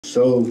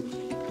So,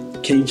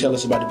 can you tell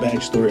us about the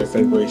backstory of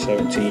February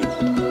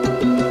 17th?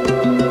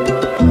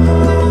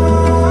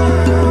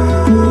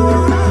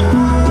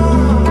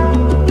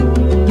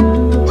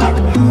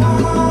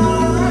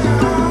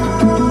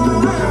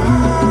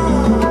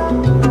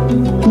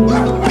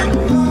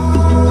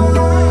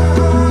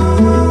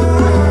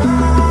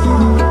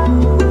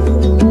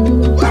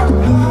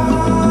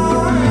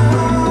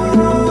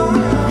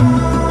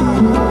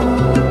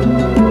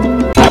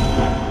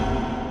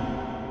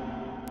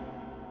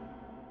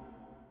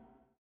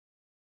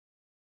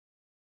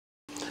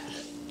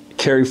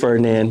 Kerry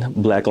Ferdinand,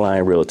 Black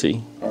Lion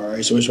Realty. All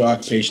right, so what's your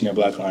occupation at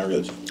Black Lion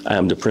Realty? I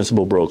am the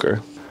principal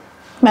broker.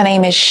 My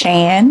name is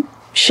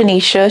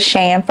Shanisha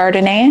Shan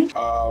Ferdinand.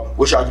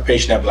 What's your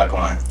occupation at Black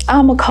Lion?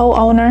 I'm a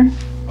co-owner,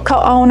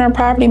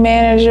 property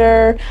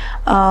manager,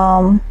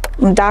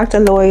 doctor,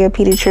 lawyer,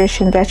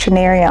 pediatrician,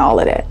 veterinarian, all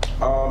of that.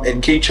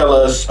 And can you tell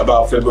us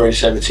about February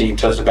 17th?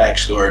 Tell us the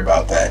backstory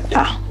about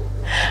that.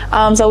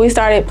 So we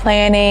started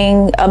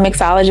planning a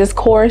mixologist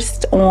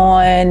course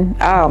on,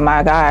 oh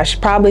my gosh,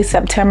 probably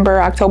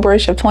September,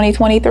 October-ish of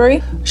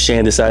 2023.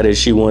 Shan decided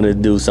she wanted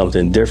to do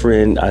something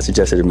different. I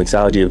suggested a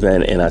mixology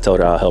event, and I told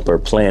her I'll help her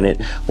plan it,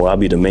 or I'll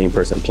be the main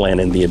person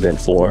planning the event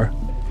for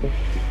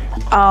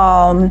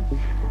her.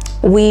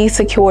 We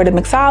secured a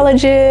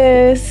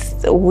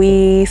mixologist,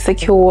 we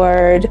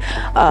secured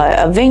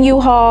a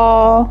venue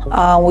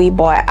hall, we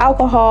bought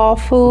alcohol,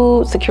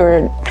 food,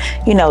 secured,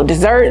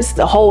 desserts,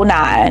 the whole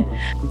nine.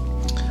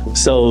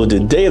 So the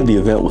day of the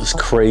event was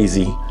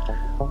crazy.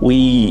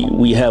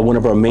 We had one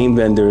of our main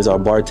vendors, our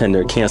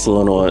bartender,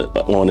 canceling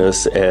on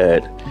us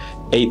at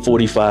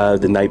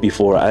 8:45 the night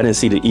before. I didn't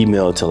see the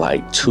email till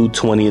like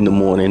 2:20 in the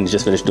morning,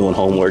 just finished doing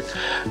homework.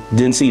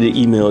 Didn't see the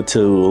email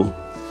till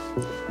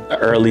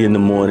early in the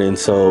morning,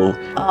 so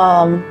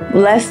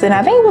less than,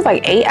 I think it was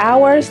like 8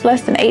 hours,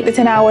 less than 8 to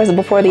 10 hours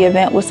before the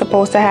event was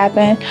supposed to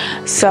happen.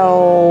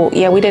 So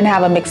yeah, we didn't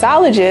have a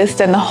mixologist,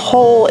 and the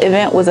whole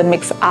event was a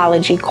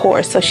mixology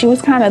course. So she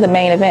was kind of the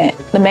main event,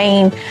 the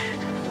main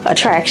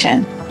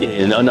attraction.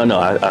 Yeah, no.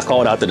 I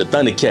called out to the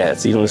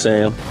Thundercats, you know what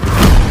I'm saying?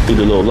 Threw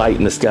the little light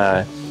in the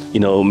sky,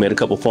 made a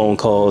couple phone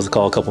calls,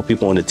 called a couple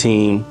people on the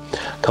team,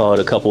 called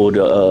a couple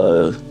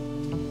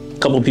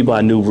of people I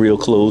knew real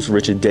close,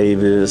 Richard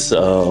Davis,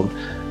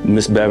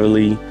 Miss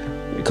Beverly.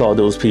 We called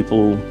those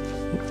people,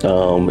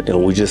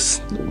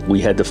 and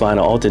we had to find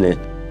an alternate.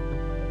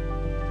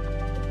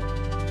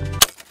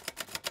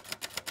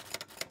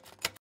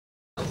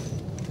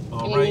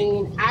 All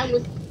right.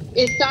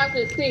 It starts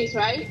at 6,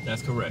 right?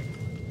 That's correct.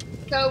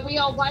 So we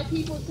on white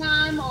people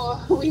time or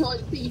we on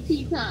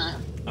CT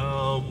time?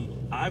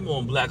 I'm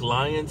on Black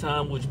Lion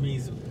time, which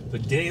means for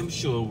damn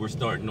sure we're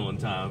starting on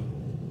time.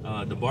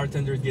 The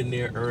bartender's getting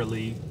there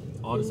early.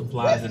 All the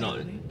supplies and all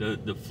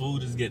the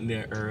food is getting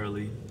there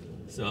early.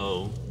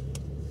 So.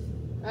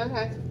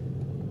 Okay.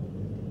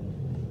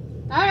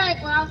 All right.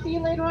 Well, I'll see you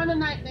later on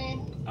tonight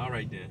then. All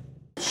right then.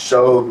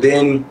 So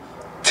then,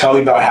 tell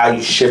me about how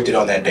you shifted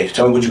on that day.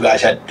 Tell me what you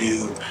guys had to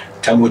do.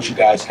 Tell me what you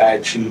guys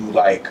had to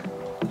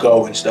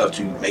go and stuff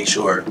to make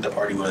sure the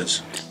party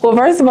was. Well,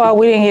 first of all,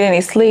 we didn't get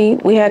any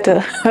sleep. We had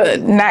to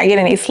not get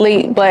any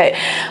sleep, but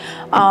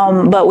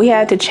we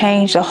had to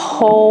change the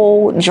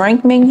whole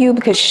drink menu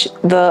because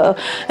the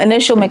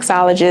initial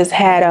mixologist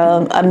had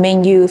a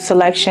menu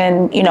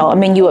selection, a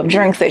menu of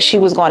drinks that she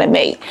was going to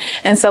make.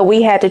 And so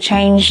we had to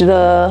change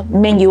the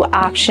menu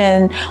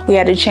option. We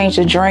had to change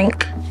the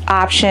drink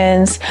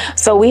options.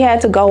 So we had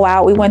to go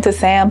out. We went to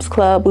Sam's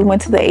Club. We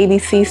went to the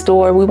ABC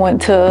store. We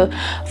went to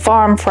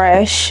Farm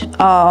Fresh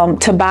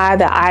to buy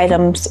the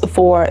items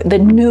for the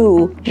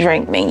new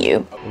drink menu.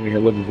 What are we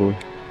looking for?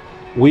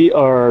 We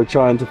are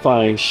trying to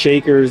find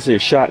shakers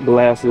and shot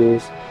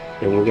glasses,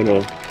 and we're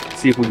gonna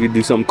see if we can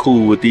do something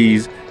cool with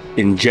these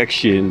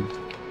injection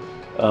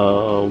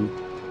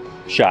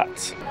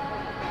shots.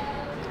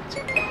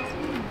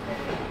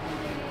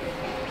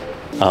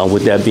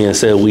 With that being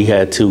said, we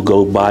had to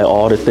go buy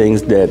all the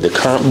things that the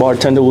current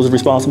bartender was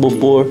responsible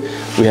for.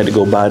 We had to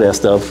go buy that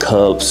stuff,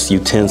 cups,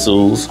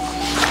 utensils,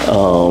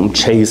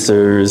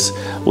 chasers.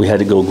 We had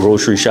to go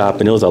grocery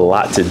shopping. There was a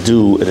lot to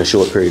do in a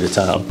short period of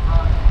time.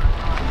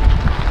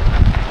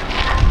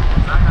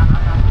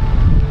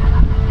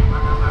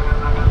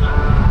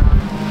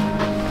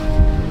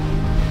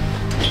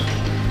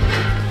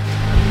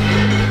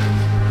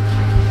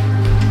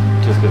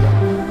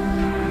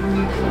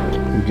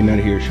 We get out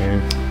of here,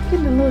 Shan.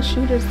 Get the little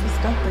shooters to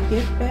stuff the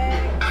gift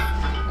bag.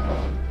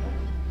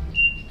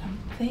 I'm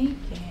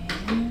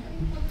thinking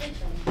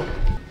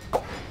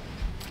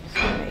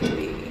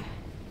maybe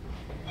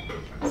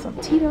some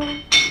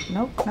Tito's.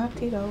 Nope, not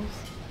Tito's.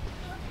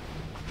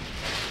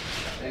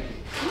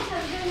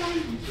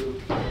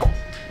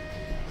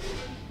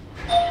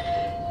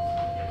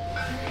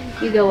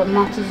 You go with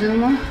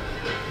Montezuma,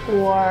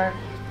 or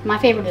my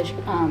favorite is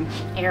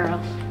Arrow.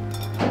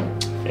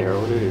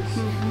 Arrow it is.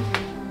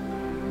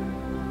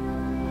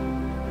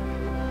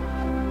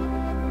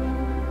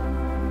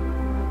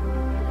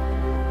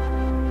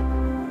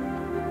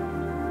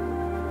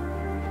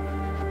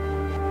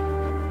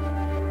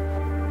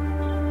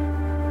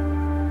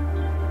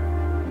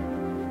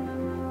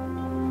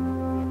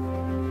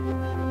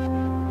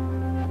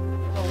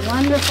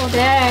 wonderful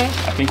day.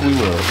 I think we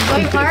will.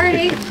 Enjoy your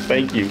party.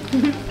 Thank you.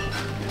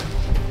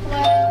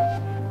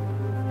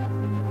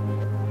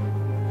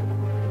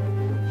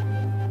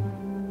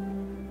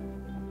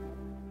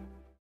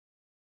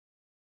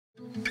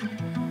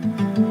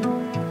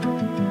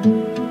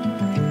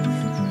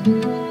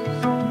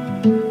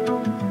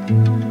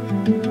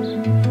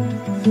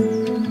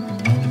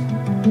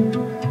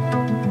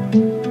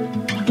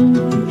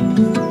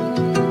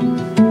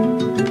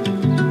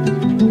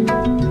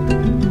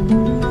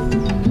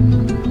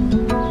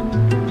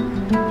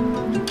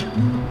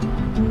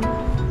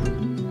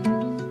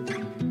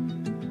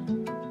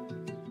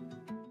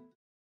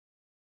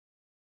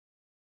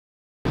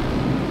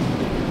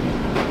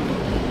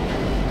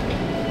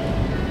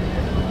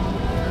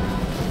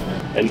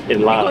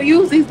 And lime. We'll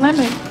use these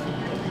lemons.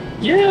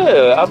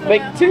 Yeah, I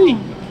make tea.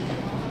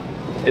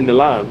 And the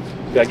limes.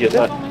 You gotta get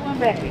There's that. only one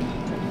bag.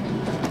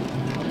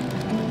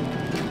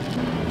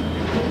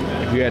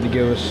 If you had to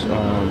give us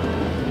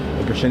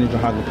a percentage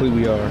of how complete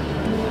we are,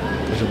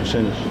 what's a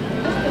percentage?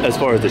 As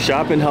far as the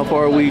shopping, how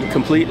far are we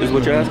complete is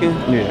what you're asking?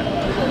 Yeah.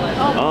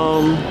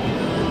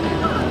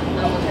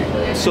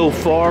 So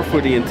far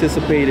for the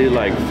anticipated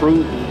like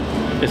fruit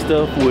and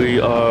stuff, we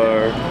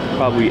are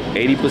probably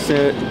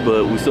 80%,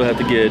 but we still have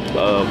to get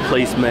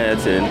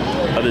placemats and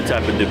other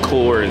type of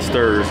decor and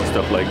stirs and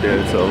stuff like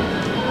that. So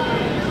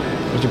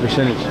What's your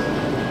percentage?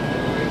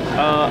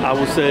 I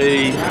would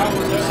say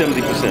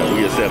 70%.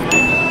 We at 70.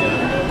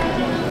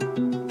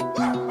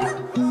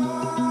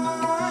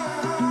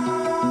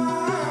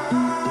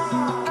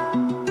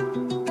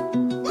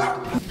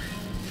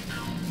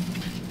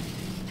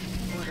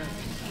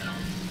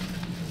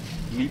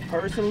 Me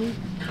personally,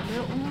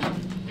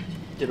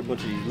 get a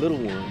bunch of these little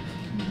ones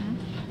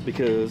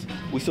because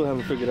we still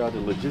haven't figured out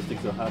the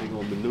logistics of how they're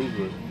gonna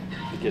maneuver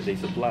to get their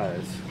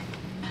supplies.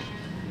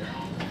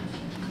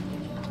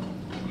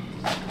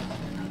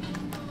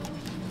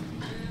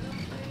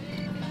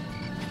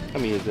 I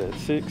mean, is that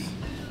 6?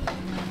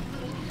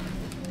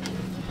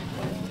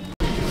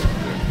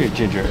 Here,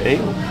 ginger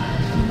ale.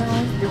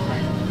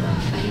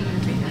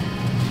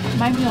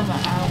 Might be on the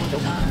aisle with the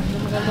wine. You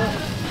want me to look?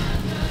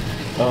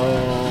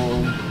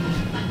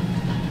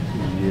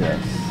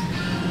 Yes.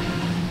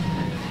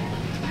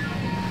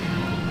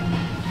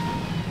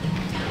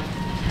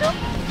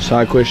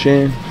 Side quest,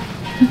 Shan?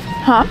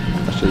 Huh? I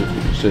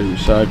said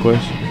side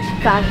quest.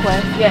 Side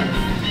quest, yes.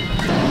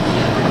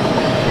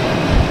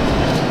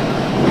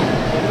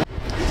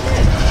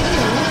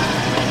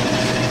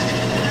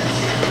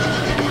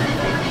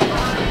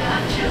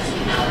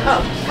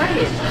 Oh, right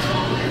here.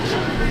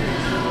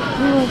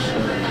 Oh,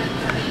 shit.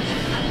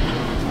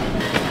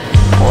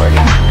 40.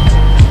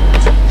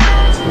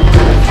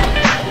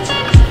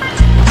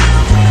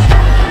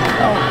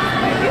 Oh,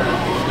 maybe.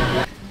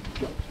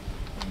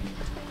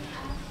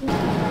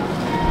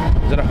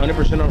 Is that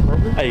 100% on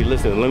purpose? Hey,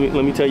 listen,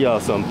 let me tell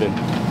y'all something.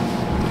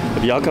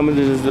 If y'all come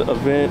into this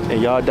event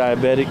and y'all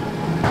diabetic,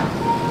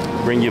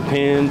 bring your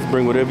pens,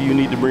 bring whatever you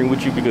need to bring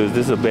with you because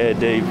this is a bad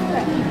day.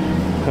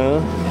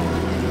 Huh?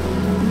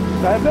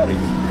 Diabetics.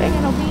 They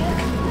ain't no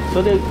pens?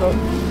 So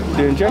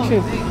the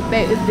injection?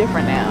 It's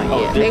different now.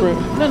 Oh, Yeah. different?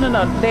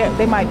 No.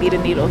 They might be the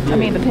needles. I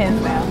mean the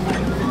pens now.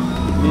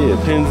 Yeah,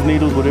 pins,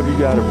 needles, whatever you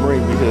gotta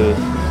bring because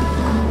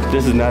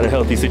this is not a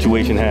healthy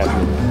situation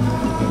happening.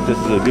 This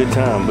is a good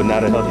time, but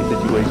not a healthy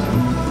situation.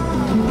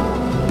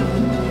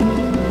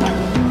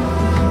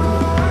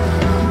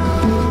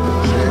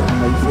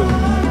 How you feeling?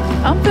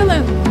 I'm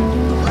feeling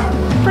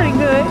pretty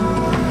good.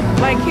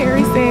 Like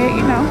Carrie said,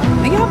 you know,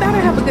 and y'all better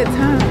have a good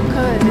time.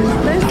 Cause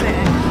listen,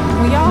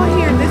 when y'all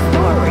hear this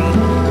story,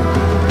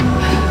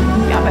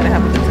 y'all better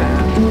have a good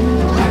time.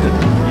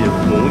 Yeah,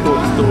 when we go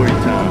to story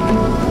time,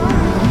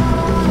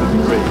 it'll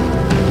be great.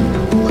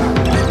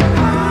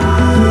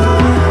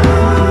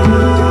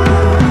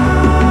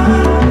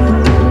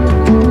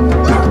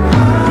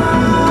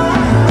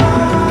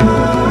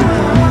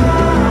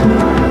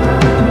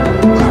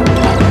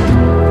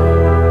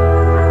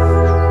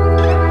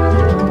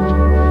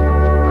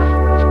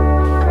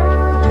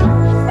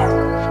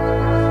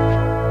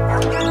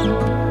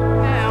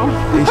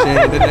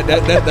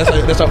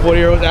 That's how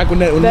 40-year-olds act when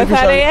That's liquor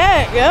how they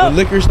act. Yep. when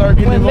liquor start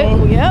getting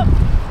involved. Yep.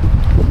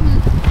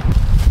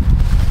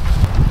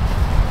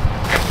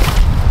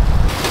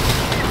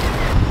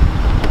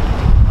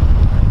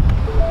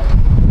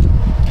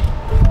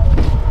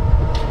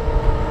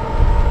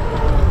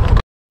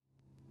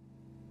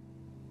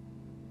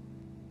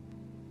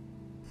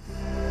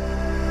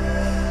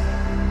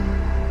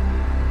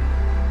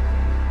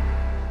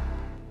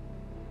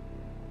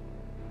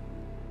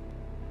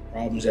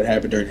 Problems that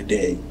happened during the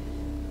day.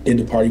 Did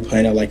the party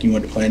plan out like you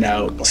wanted to plan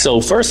out?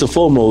 So first and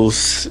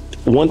foremost,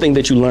 one thing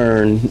that you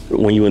learn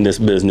when you're in this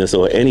business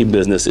or any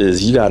business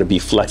is you got to be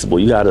flexible.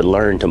 You got to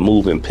learn to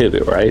move and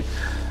pivot, right?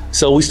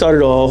 So we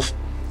started off,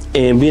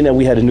 and being that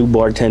we had a new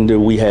bartender,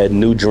 we had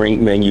new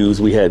drink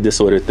menus, we had this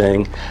sort of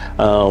thing.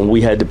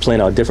 We had to plan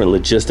out different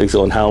logistics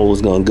on how it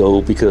was going to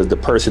go because the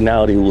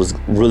personality was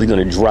really going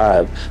to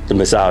drive the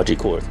mixology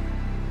course.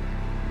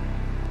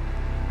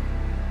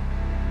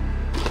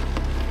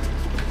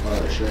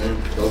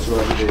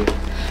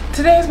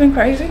 Today has been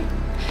crazy,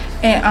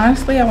 and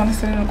honestly I want to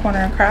sit in the corner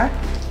and cry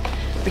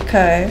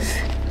because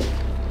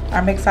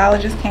our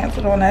mixologist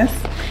canceled on us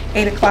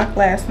 8 o'clock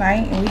last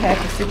night, and we had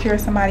to secure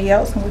somebody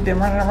else, and we've been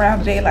running around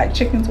today like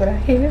chickens with our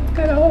heads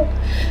cut off,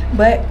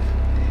 but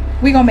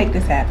we gonna make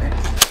this happen.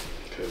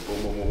 Okay,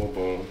 boom, boom, boom, boom,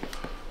 boom.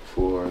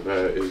 For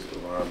that is the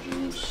lime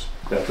juice.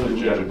 That's what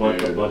we got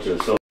a bunch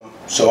of.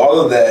 So all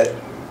of that,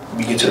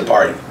 we get to the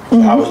party.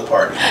 How was the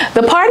party?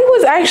 The party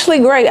was actually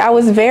great. I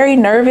was very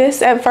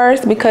nervous at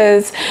first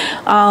because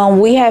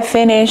we had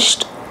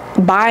finished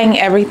buying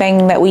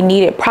everything that we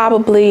needed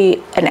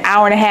probably an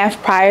hour and a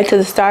half prior to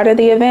the start of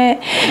the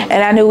event,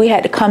 and I knew we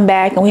had to come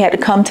back and we had to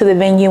come to the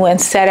venue and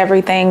set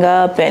everything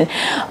up, and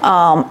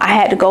I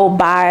had to go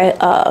buy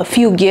a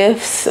few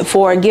gifts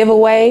for a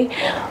giveaway.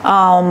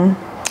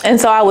 And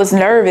so I was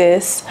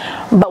nervous,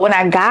 but when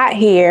I got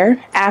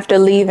here after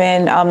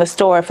leaving the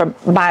store for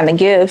buying the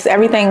gifts,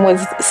 everything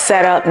was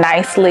set up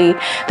nicely.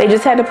 They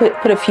just had to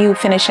put a few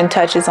finishing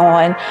touches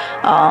on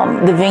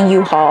the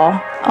venue hall.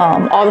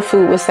 All the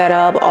food was set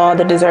up, all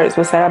the desserts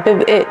were set up.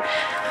 It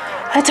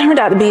turned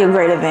out to be a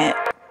great event.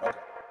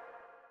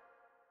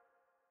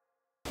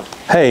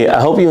 Hey,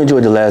 I hope you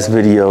enjoyed the last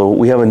video.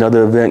 We have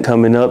another event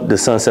coming up, the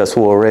Sunset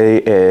Soiree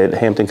at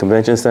Hampton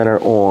Convention Center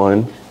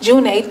on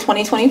June 8th,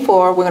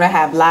 2024. We're gonna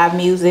have live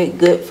music,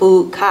 good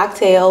food,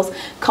 cocktails.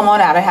 Come on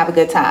out and have a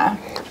good time.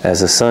 As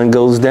the sun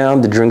goes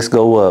down, the drinks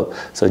go up.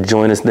 So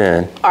join us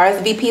then.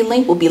 RSVP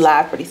link will be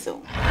live pretty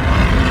soon.